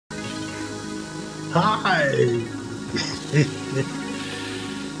Hi!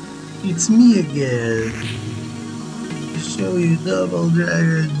 It's me again. Show you Double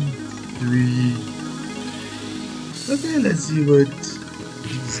Dragon 3. Okay, let's see what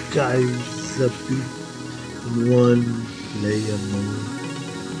this guy is up to in one player mode.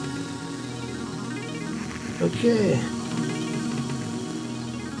 Okay,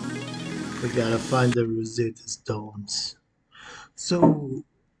 we gotta find the Rosetta Stones. So,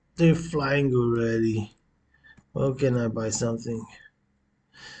 they're flying already. Well, can I buy something?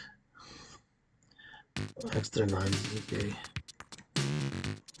 Extra guys, okay.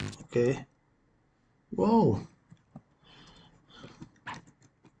 Okay. Whoa!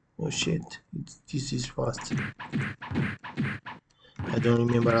 Oh shit, this is fast. I don't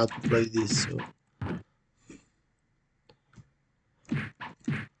remember how to play this, so...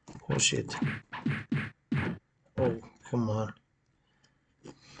 Oh shit. Oh, come on.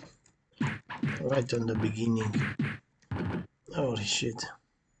 Right on the beginning. Holy shit.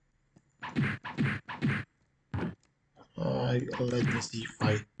 Let me see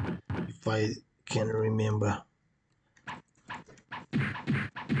if I can remember.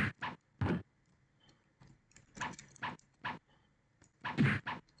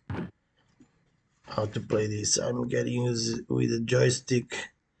 How to play this. I'm getting used with a joystick.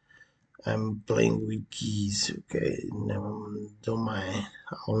 I'm playing with keys. Okay, no, don't mind.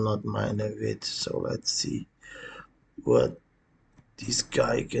 I'll not mind of it. So let's see what this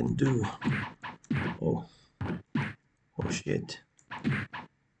guy can do. Oh, oh shit.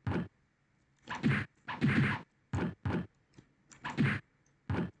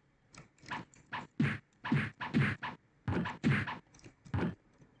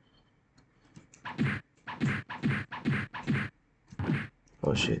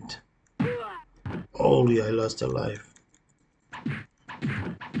 Oh shit. Holy, I lost a life.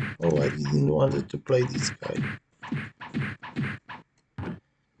 Oh, I didn't want to play this guy.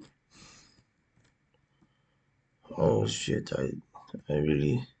 Oh shit, I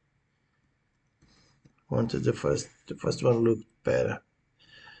really wanted the first one looked better.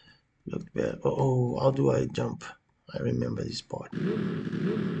 Looked better. Oh, how do I jump? I remember this part.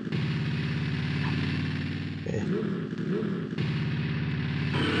 Okay.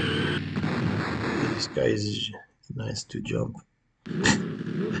 This guy is nice to jump. Okay.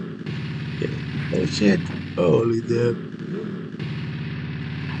 Oh shit. Holy damn.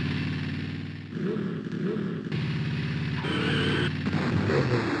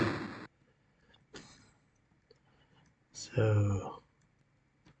 So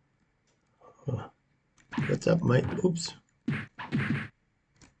what's up, mate? Oops.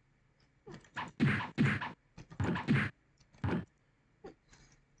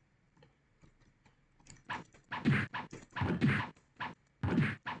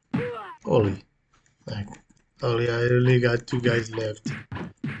 Holy. Holy, I only got two guys left.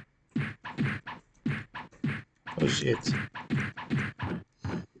 Oh shit.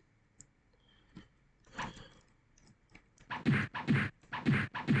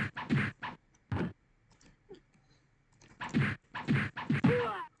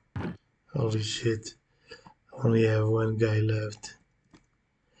 Holy shit. Only have one guy left.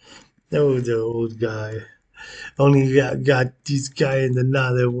 Oh, the old guy. Only got this guy and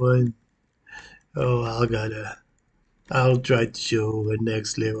another one. Oh, I'll try to show the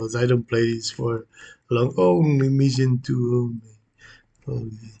next levels. I don't play this for long. Only mission 2 only.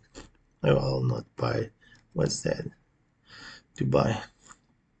 Only. Oh, I'll not buy. What's that? To buy.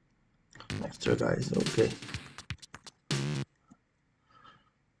 Extra guys, okay.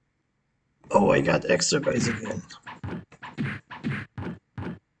 Oh, I got extra guys again.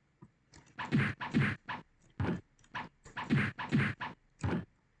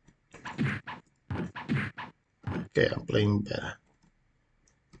 Okay, I'm playing better.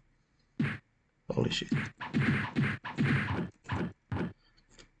 Holy shit.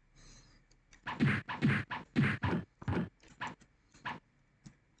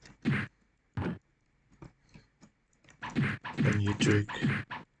 A new trick.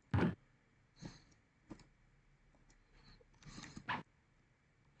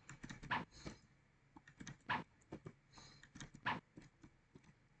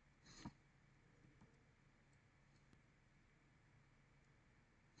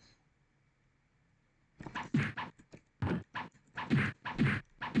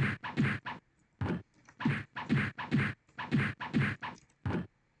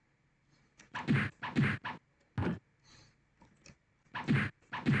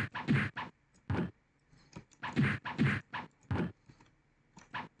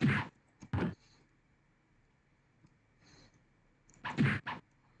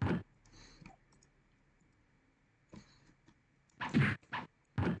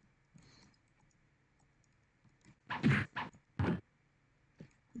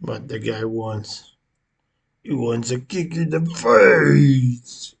 But the guy wants. He wants a kick in the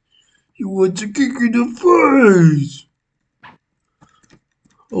face. He wants a kick in the face.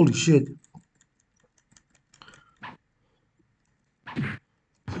 Holy shit.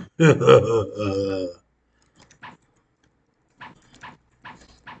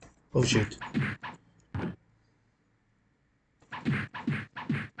 Oh shit.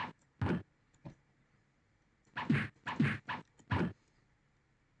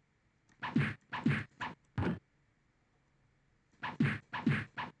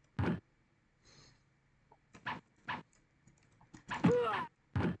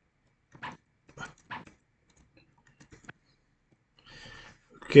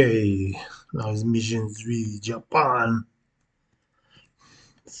 Okay, now it's mission 3, Japan.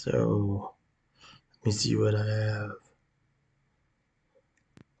 So, let me see what I have.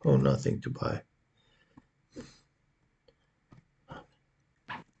 Oh, nothing to buy.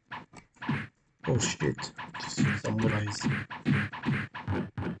 Oh shit, this is summarized.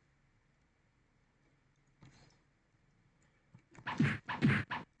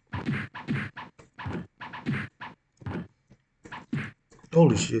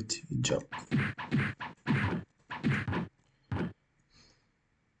 Holy shit, he jumped.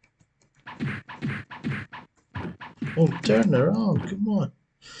 Oh, turn around, come on.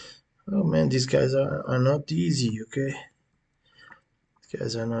 Oh man, these guys are not easy, okay? These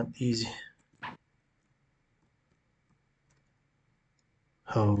guys are not easy.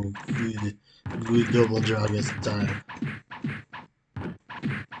 Oh, good double dragon style.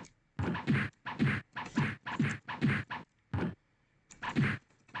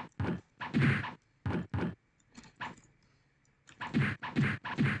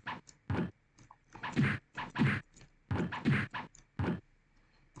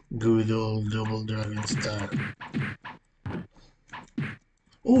 Good old double dragon style.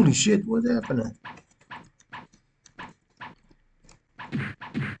 Holy shit, what happened?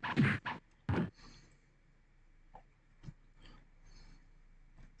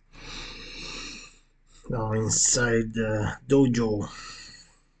 Now inside the dojo.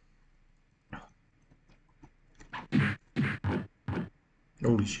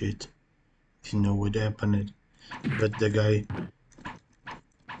 Holy shit. Didn't know what happened. But the guy.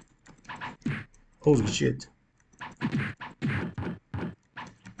 Holy shit.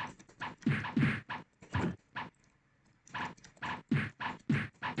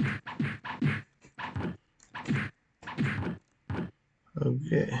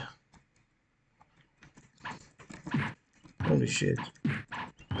 Okay. Holy shit.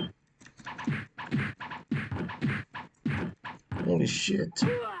 Holy shit.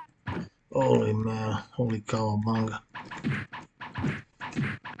 Holy man. Holy cowabunga.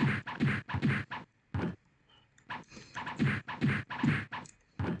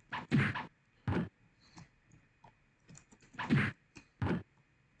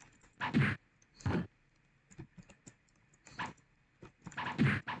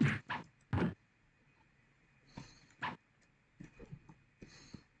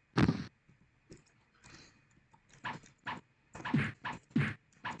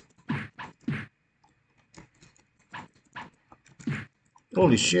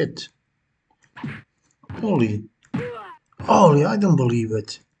 Holy shit. Holy. Holy, I don't believe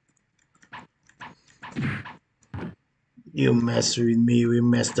it. You mess with me, we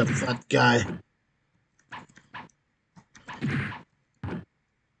messed up, fat guy.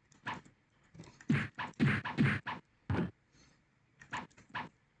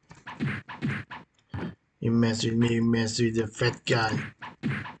 You mess with me, you mess with the fat guy.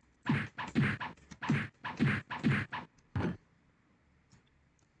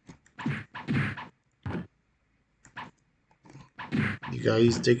 The guy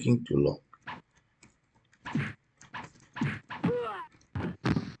is taking too long.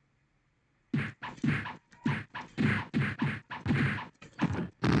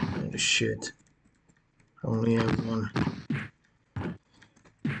 Holy shit. I only have one.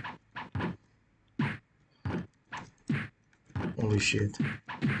 Holy shit.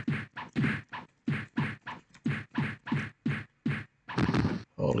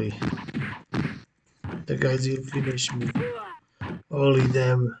 Holy. The guys will finish me. Holy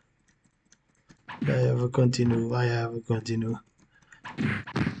damn. I have a continue. I have a continue.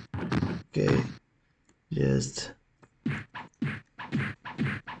 Okay. Just.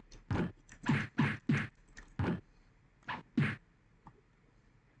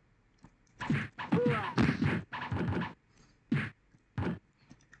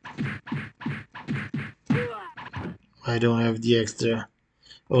 I don't have the extra.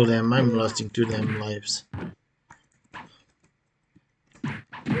 Oh damn, I'm losing 2 damn lives.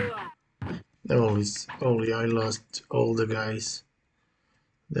 Only I lost all the guys.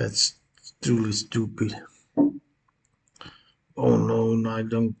 That's truly stupid. Oh no,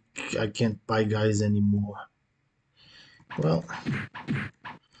 I can't buy guys anymore. Well,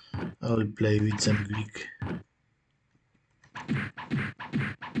 I'll play with some Greek.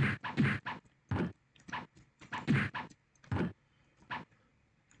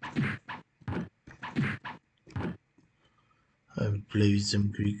 I will play with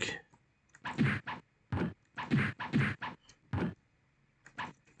some Greek.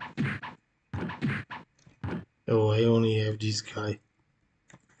 Oh, I only have this guy.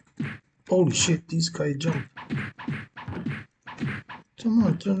 Holy shit, this guy jumped. Come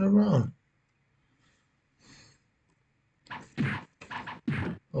on, turn around.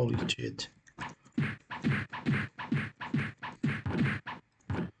 Holy shit.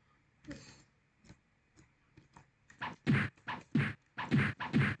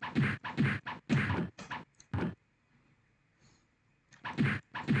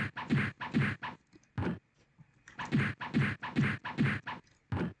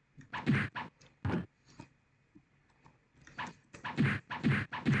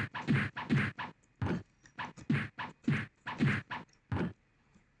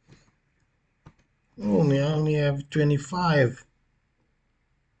 I only have 25.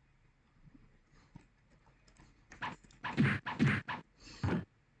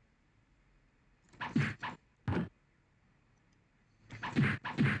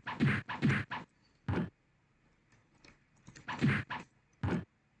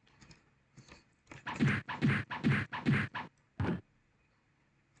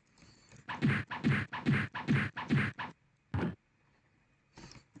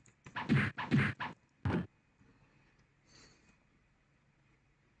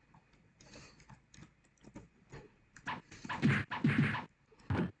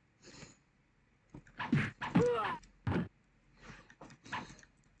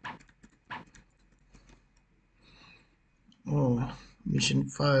 Oh, mission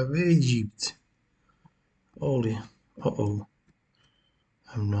 5, Egypt. Holy, uh-oh.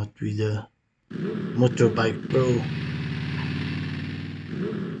 I'm not with a motorbike pro.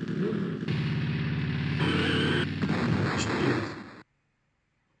 Shit.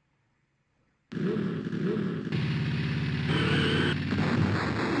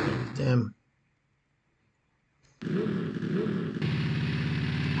 Damn.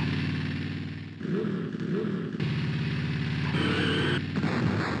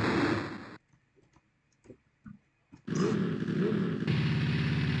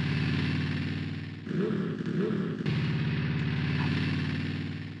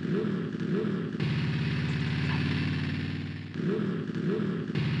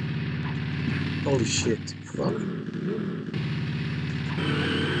 Holy shit. Fuck.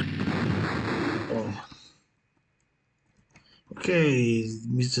 Oh. Okay,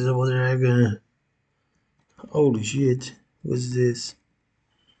 Mr. Double Dragon. Holy shit. What's this?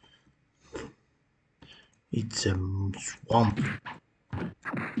 It's a swamp.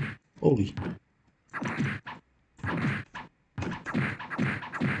 Holy.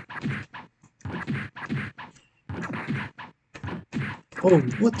 Oh,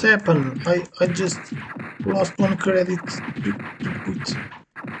 what happened? I just lost one credit to put.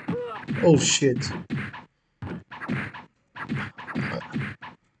 Oh shit.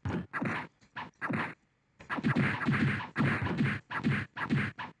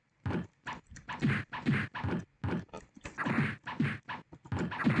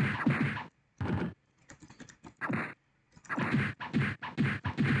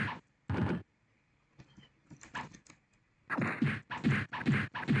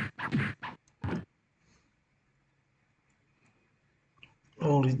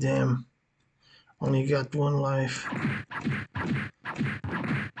 Holy damn. Only got one life.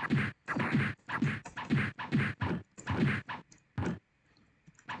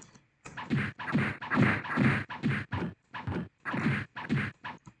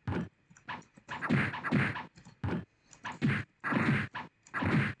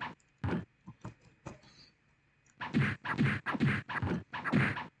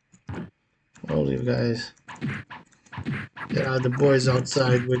 Holy guys. There are the boys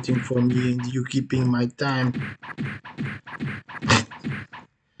outside waiting for me and you keeping my time.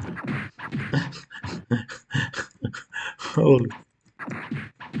 Holy.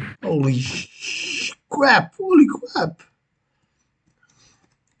 Holy crap. Holy crap.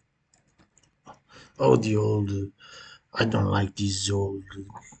 Oh, the old. I don't like this old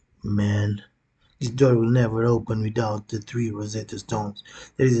man. This door will never open without the 3 Rosetta Stones.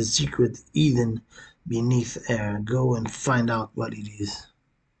 There is a secret hidden beneath air. Go and find out what it is.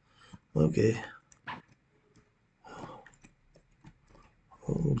 Okay.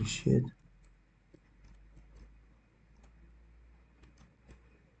 Holy shit.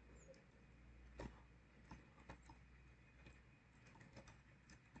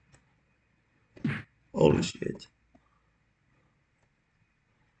 Holy shit.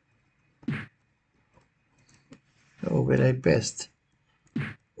 Oh, but I passed.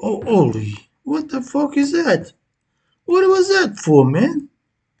 Oh, holy. What the fuck is that? What was that for, man?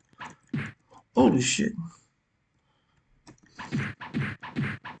 Holy shit.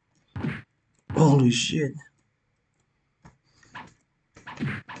 Holy shit.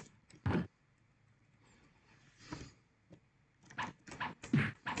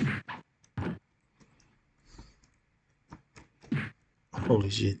 Holy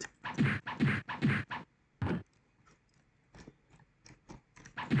shit.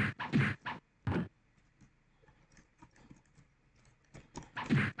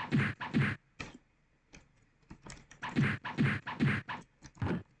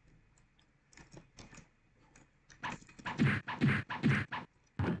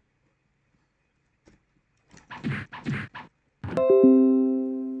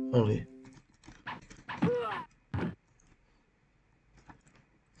 Holy.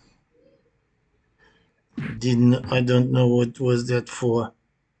 I don't know what was that for.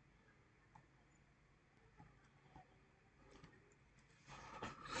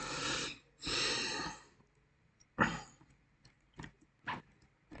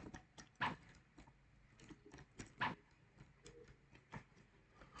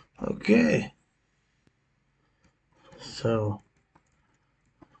 Okay. So,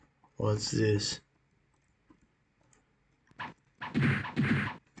 what's this?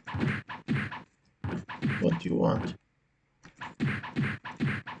 What do you want?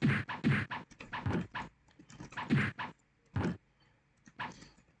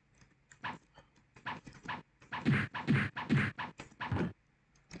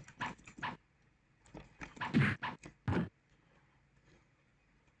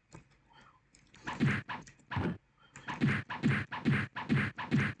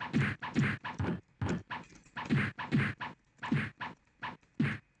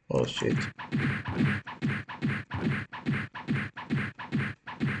 Oh shit.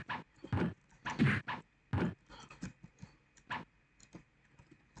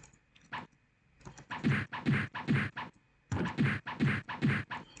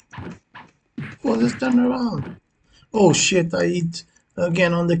 Oh, let's turn around. Oh shit, I hit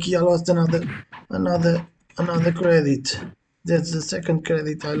again on the key. I lost another credit. That's the second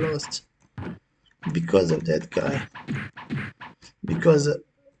credit I lost because of that guy. Because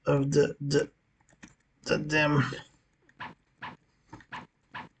of the damn.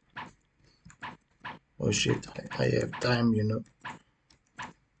 Oh shit, I have time, you know.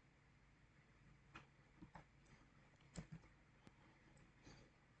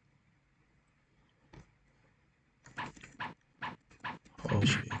 Oh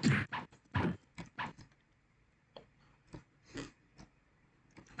shit.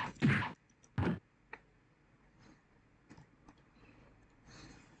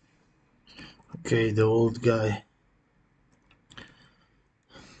 Okay, the old guy.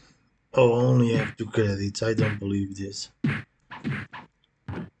 Oh, I only have 2 credits. I don't believe this.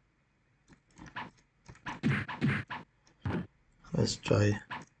 Let's try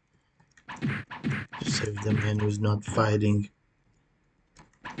to save the man who's not fighting.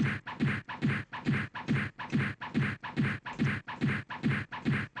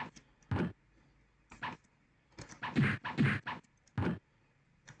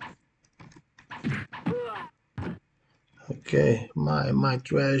 Okay, my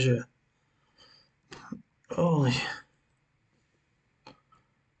treasure. Holy.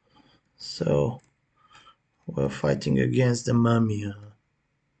 So we're fighting against the mummy.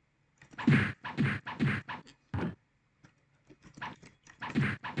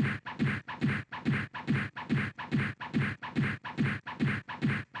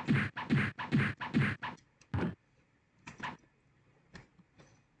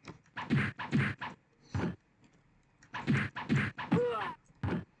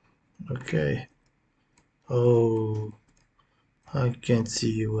 Okay. Oh, I can't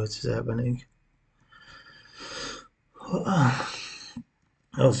see what's happening.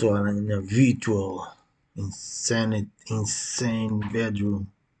 Also, I'm in a virtual insane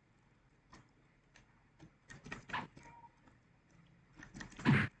bedroom.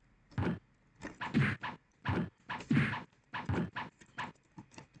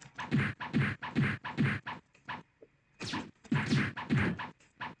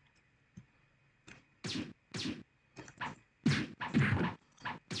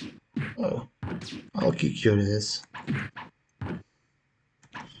 I'll kick your ass.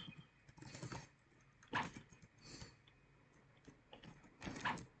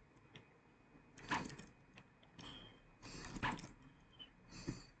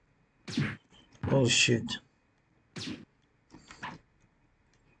 Oh shit.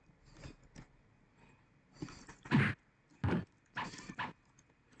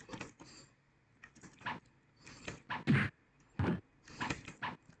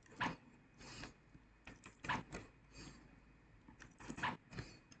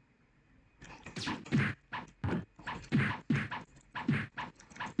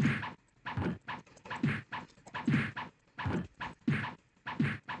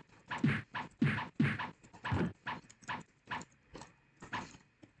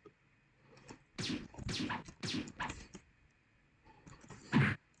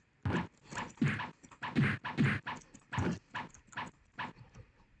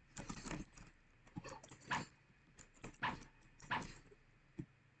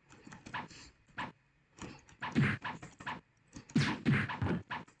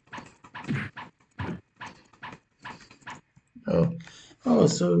 Oh,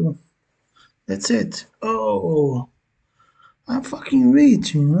 so that's it. Oh, I'm fucking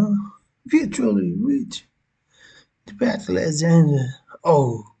rich, you know? Virtually rich. The battle has ended.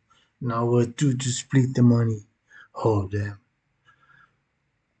 Oh, now we're two to split the money. Oh, damn.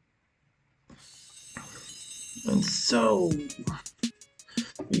 And so,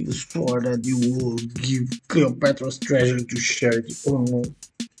 you swore that you will give Cleopatra's treasure to charity. Oh, no.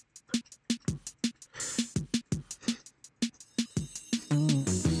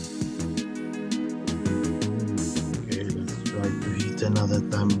 Okay, let's try to hit another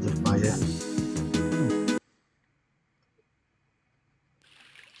time with the fire.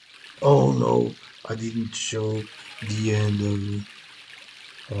 Oh no, I didn't show the end of it.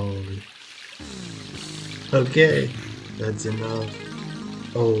 Holy. Okay, that's enough.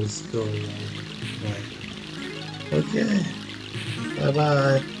 Oh, story. Right. Okay, bye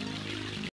bye.